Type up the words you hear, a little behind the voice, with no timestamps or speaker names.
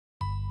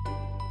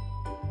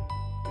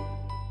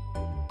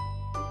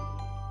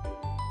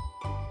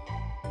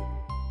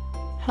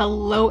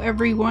Hello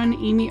everyone,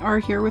 AmyR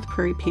here with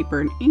Prairie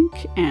Paper and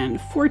Ink, and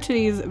for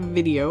today's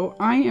video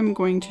I am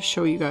going to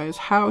show you guys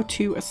how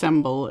to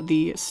assemble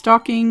the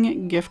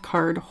stocking gift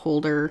card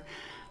holder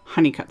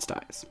honeycut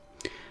dies.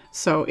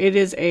 So it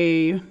is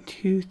a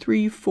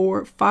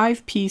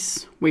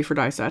 5-piece wafer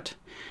die set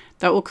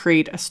that will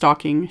create a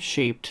stocking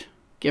shaped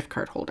gift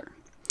card holder.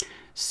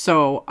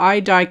 So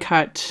I die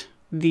cut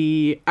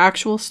the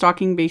actual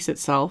stocking base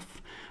itself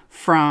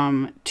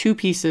from 2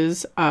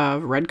 pieces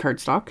of red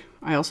cardstock.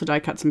 I also die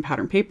cut some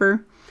pattern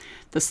paper.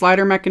 The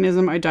slider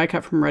mechanism I die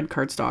cut from red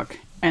cardstock.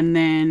 And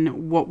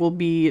then what will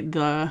be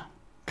the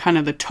kind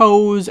of the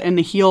toes and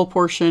the heel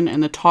portion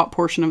and the top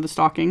portion of the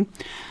stocking,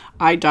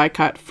 I die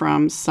cut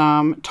from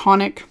some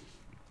Tonic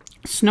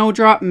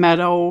Snowdrop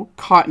Meadow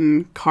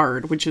cotton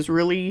card, which is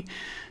really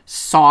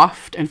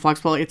soft and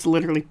flexible. It's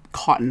literally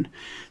cotton,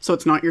 so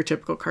it's not your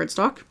typical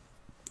cardstock.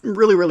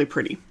 Really, really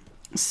pretty.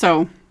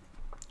 So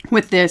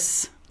with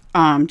this,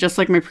 just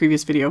like my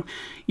previous video,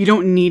 you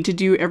don't need to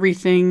do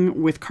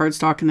everything with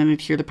cardstock and then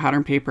adhere the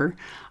pattern paper.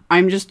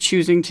 I'm just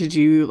choosing to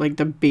do like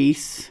the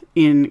base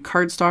in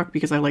cardstock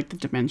because I like the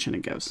dimension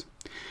it gives.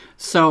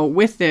 So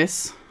with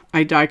this,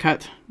 I die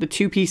cut the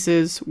 2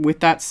 pieces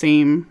with that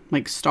same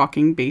like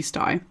stocking base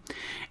die.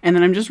 And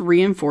then I'm just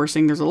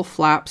reinforcing. There's little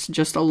flaps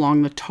just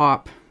along the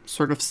top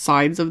sort of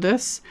sides of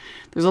this.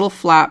 There's little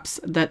flaps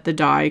that the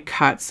die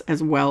cuts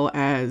as well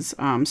as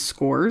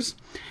scores.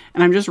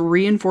 And I'm just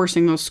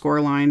reinforcing those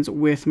score lines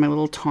with my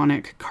little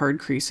Tonic card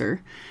creaser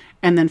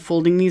and then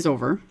folding these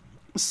over.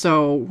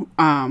 So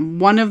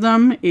one of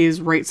them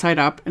is right side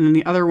up and then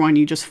the other one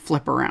you just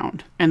flip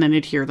around and then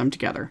adhere them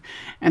together.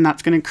 And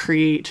that's going to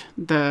create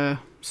the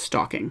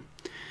stocking.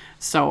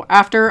 So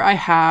after I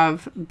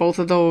have both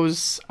of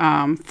those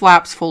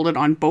flaps folded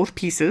on both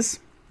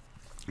pieces,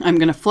 I'm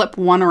going to flip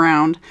one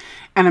around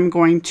and I'm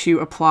going to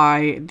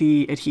apply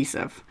the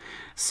adhesive.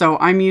 So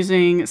I'm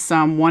using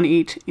some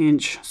 1/8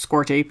 inch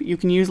score tape. You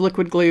can use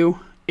liquid glue.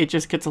 It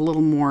just gets a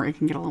little more, it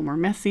can get a little more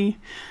messy.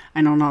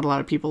 I know not a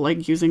lot of people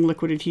like using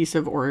liquid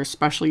adhesive or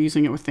especially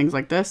using it with things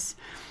like this.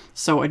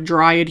 So a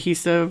dry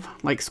adhesive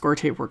like score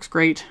tape works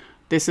great.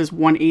 This is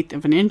 1/8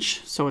 of an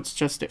inch. So it's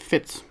just, it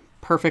fits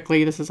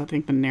perfectly. This is, I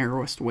think, the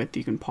narrowest width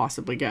you can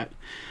possibly get.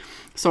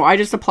 So I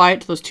just apply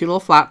it to those 2 little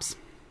flaps.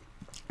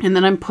 And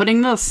then I'm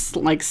putting this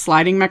like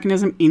sliding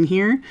mechanism in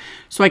here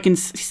so I can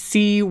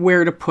see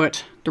where to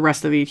put the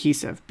rest of the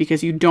adhesive,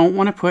 because you don't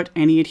want to put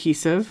any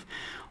adhesive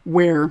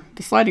where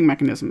the sliding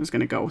mechanism is going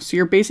to go. So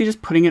you're basically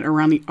just putting it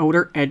around the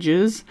outer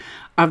edges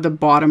of the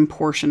bottom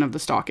portion of the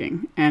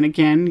stocking. And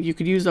again, you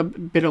could use a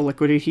bit of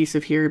liquid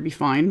adhesive here, it'd be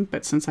fine.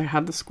 But since I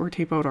had the score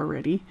tape out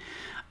already,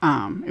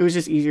 it was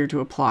just easier to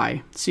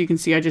apply. So you can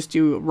see I just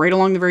do right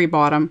along the very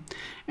bottom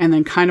and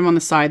then kind of on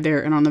the side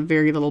there and on the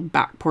very little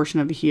back portion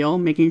of the heel,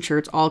 making sure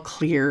it's all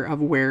clear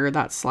of where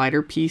that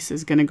slider piece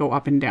is going to go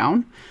up and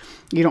down.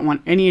 You don't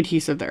want any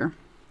adhesive there.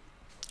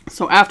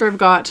 So after I've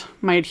got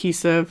my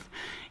adhesive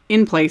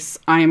in place,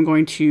 I am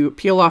going to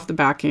peel off the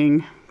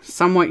backing,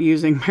 somewhat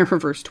using my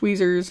reverse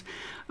tweezers,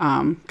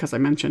 because I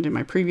mentioned in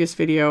my previous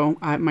video,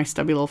 my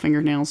stubby little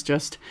fingernails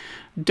just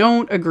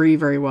don't agree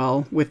very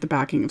well with the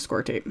backing of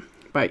score tape.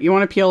 But you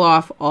want to peel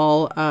off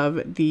all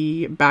of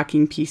the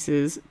backing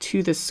pieces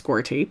to this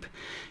score tape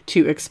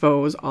to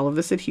expose all of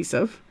this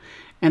adhesive.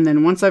 And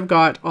then once I've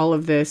got all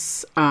of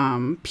this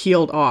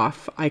peeled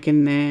off, I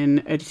can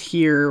then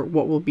adhere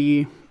what will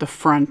be the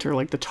front or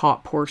like the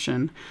top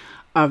portion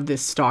of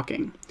this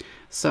stocking.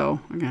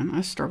 So again,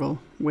 I struggle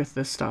with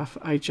this stuff.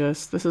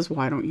 This is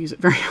why I don't use it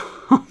very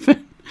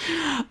often.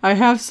 I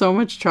have so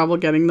much trouble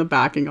getting the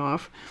backing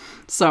off.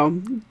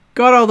 So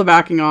got all the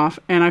backing off,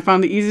 and I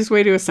found the easiest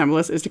way to assemble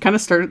this is to kind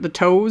of start at the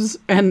toes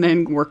and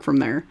then work from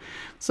there.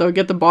 So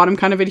get the bottom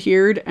kind of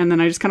adhered, and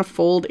then I just kind of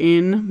fold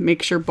in,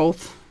 make sure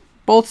both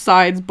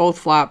sides, both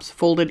flaps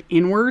folded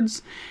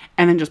inwards,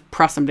 and then just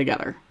press them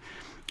together.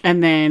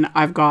 And then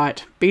I've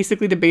got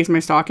basically the base of my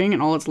stocking,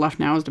 and all that's left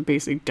now is to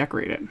basically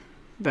decorate it.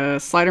 The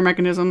slider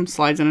mechanism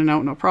slides in and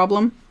out, no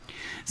problem.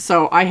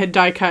 So I had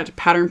die cut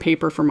pattern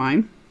paper for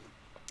mine.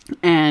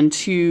 And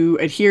to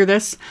adhere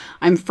this,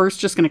 I'm first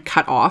just going to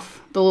cut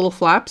off the little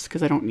flaps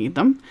because I don't need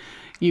them.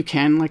 You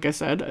can, like I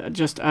said,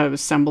 just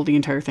assemble the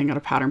entire thing out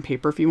of pattern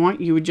paper if you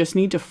want. You would just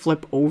need to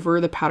flip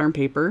over the pattern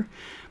paper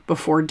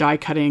before die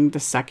cutting the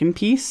second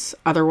piece.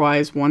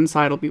 Otherwise, one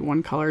side will be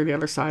one color, the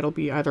other side will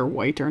be either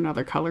white or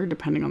another color,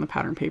 depending on the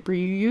pattern paper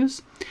you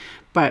use.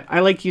 But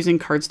I like using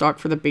cardstock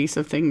for the base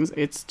of things.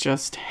 It's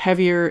just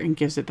heavier and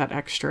gives it that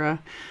extra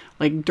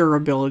like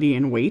durability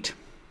and weight.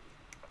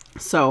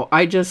 So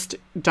I just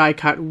die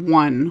cut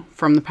one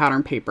from the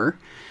pattern paper,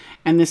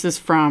 and this is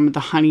from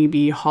the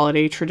Honeybee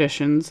Holiday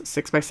Traditions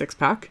 6x6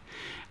 pack.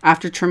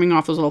 After trimming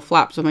off those little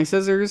flaps with my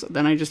scissors,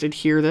 then I just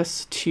adhere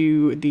this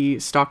to the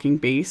stocking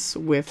base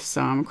with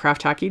some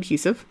craft tacky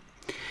adhesive.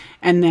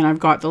 And then I've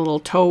got the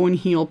little toe and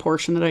heel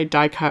portion that I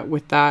die cut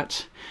with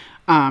that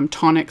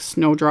Tonic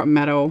Snowdrop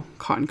Meadow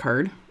cotton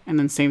card. And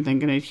then same thing,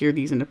 gonna adhere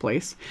these into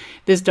place.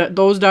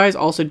 Those dies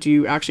also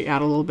do actually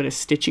add a little bit of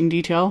stitching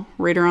detail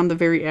right around the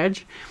very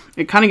edge.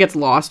 It kind of gets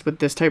lost with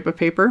this type of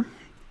paper.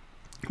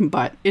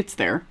 but it's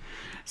there.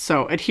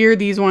 So adhere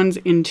these ones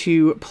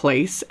into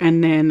place,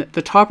 and then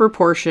the topper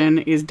portion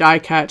is die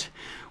cut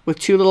with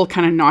 2 little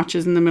kind of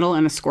notches in the middle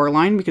and a score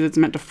line because it's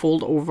meant to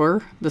fold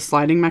over the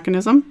sliding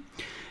mechanism.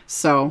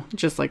 So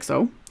just like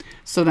so.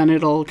 So then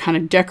it'll kind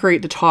of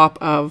decorate the top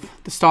of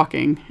the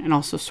stocking and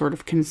also sort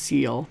of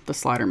conceal the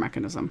slider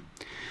mechanism.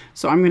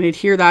 So I'm going to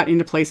adhere that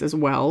into place as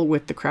well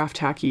with the Craft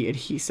Tacky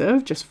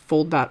adhesive. Just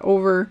fold that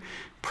over,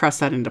 press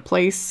that into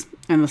place.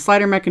 And the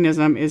slider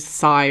mechanism is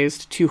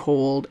sized to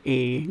hold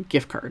a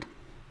gift card.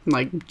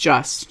 Like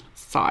just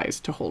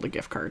sized to hold a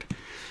gift card.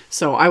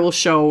 So I will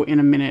show in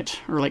a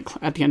minute, or like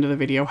at the end of the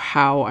video,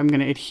 how I'm going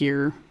to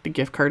adhere the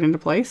gift card into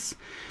place.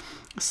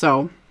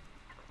 So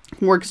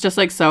works just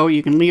like so.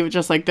 You can leave it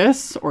just like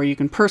this, or you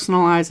can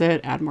personalize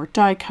it, add more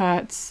die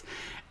cuts,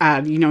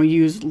 add, you know,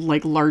 use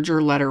like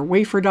larger letter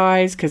wafer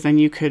dies, because then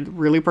you could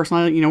really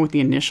personalize it, you know, with the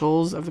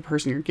initials of the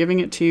person you're giving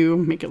it to,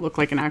 make it look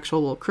like an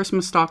actual little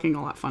Christmas stocking,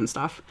 all that fun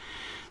stuff.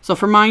 So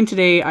for mine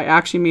today, I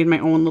actually made my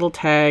own little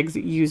tags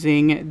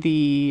using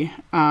the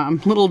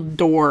little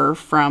door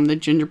from the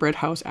Gingerbread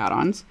House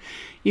add-ons.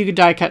 You could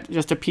die cut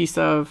just a piece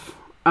of,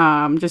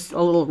 just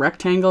a little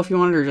rectangle if you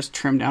wanted, or just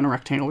trim down a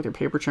rectangle with your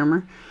paper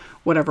trimmer,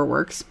 whatever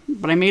works.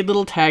 But I made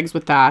little tags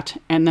with that,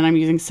 and then I'm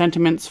using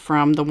sentiments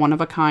from the One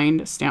of a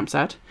Kind stamp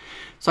set.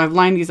 So I've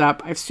lined these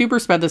up. I've super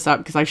sped this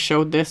up because I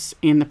showed this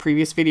in the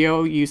previous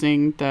video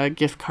using the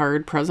gift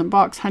card present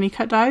box honey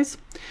cut dies.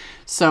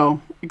 So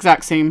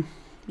exact same,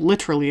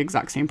 literally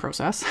exact same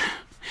process.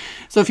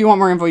 So if you want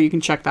more info, you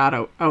can check that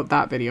out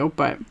that video.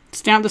 But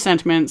stamp the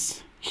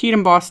sentiments, heat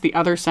emboss the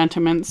other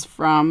sentiments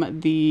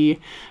from the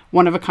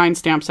One of a Kind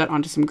stamp set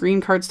onto some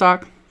green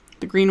cardstock.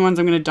 The green ones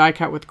I'm going to die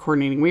cut with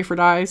coordinating wafer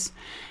dies.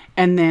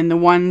 And then the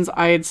ones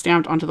I had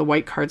stamped onto the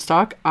white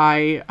cardstock,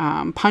 I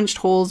punched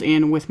holes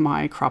in with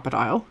my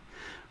Crop-A-Dile,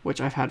 which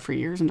I've had for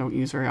years and don't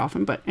use very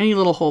often. But any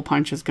little hole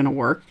punch is going to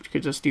work. You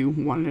could just do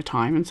one at a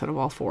time instead of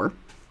all 4.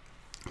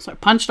 So I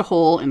punched a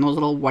hole in those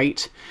little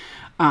white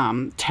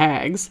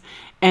tags.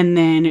 And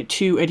then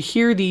to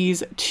adhere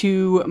these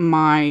to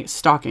my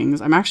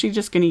stockings, I'm actually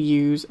just going to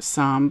use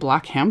some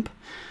black hemp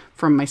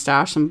from my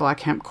stash, some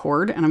black hemp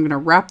cord, and I'm going to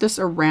wrap this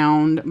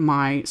around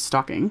my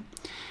stocking.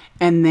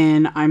 And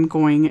then I'm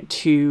going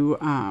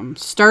to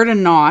start a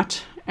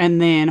knot and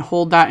then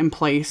hold that in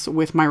place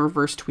with my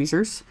reverse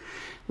tweezers.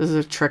 This is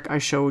a trick I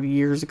showed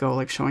years ago,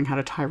 like showing how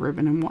to tie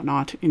ribbon and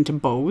whatnot into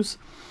bows.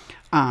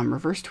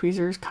 Reverse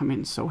tweezers come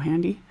in so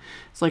handy.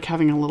 It's like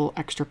having a little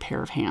extra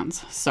pair of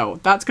hands. So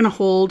that's going to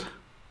hold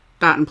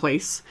that in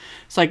place.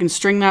 So I can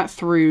string that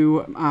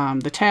through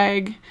the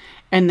tag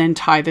and then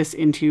tie this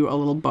into a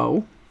little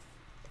bow.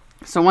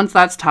 So once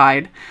that's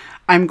tied,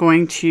 I'm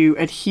going to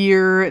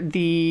adhere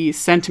the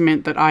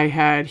sentiment that I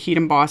had heat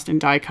embossed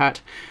and die cut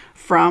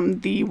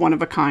from the One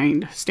of a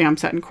Kind stamp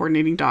set and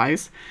coordinating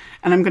dies.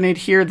 And I'm going to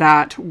adhere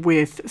that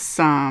with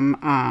some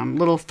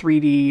little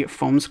 3D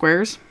foam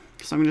squares.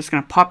 So I'm just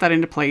going to pop that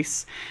into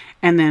place,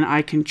 and then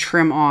I can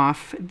trim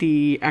off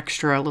the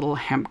extra little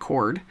hemp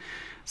cord.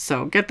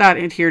 So get that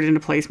adhered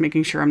into place,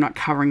 making sure I'm not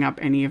covering up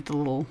any of the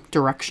little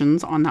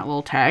directions on that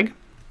little tag.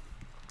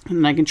 And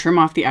then I can trim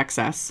off the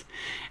excess.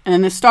 And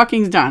then the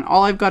stocking's done.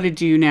 All I've got to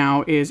do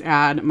now is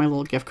add my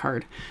little gift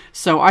card.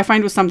 So I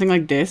find with something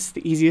like this,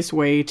 the easiest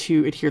way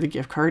to adhere the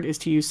gift card is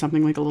to use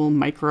something like a little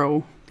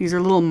micro, these are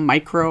little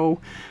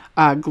micro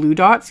glue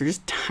dots. They're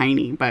just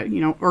tiny, but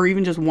you know, or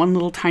even just one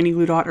little tiny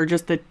glue dot, or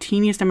just the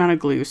teeniest amount of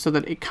glue so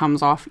that it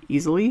comes off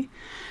easily.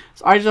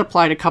 So I just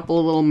applied a couple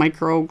of little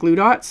micro glue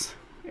dots,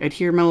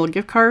 adhere my little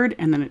gift card,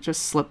 and then it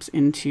just slips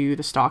into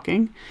the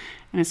stocking.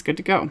 And it's good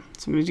to go.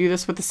 So I'm going to do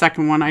this with the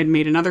second one. I'd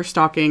made another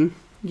stocking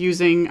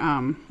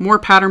using more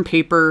pattern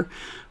paper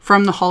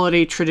from the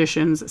Holiday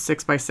Traditions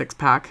 6x6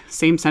 pack.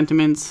 Same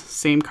sentiments,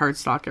 same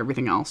cardstock,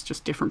 everything else,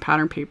 just different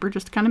pattern paper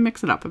just to kind of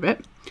mix it up a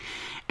bit.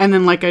 And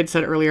then like I'd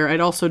said earlier, I'd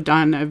also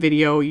done a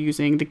video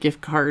using the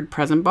gift card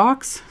present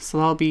box. So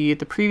that'll be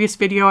the previous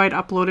video I'd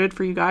uploaded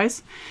for you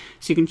guys.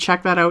 So you can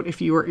check that out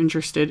if you are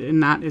interested in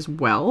that as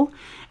well.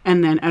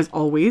 And then as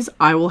always,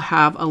 I will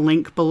have a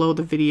link below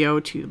the video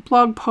to the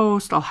blog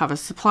post. I'll have a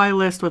supply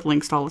list with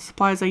links to all the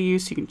supplies I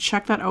use. So you can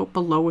check that out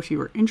below if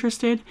you are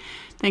interested.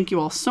 Thank you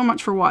all so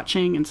much for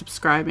watching and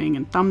subscribing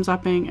and thumbs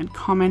upping and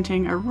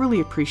commenting. I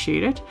really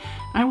appreciate it.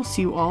 I will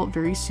see you all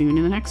very soon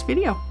in the next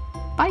video.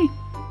 Bye.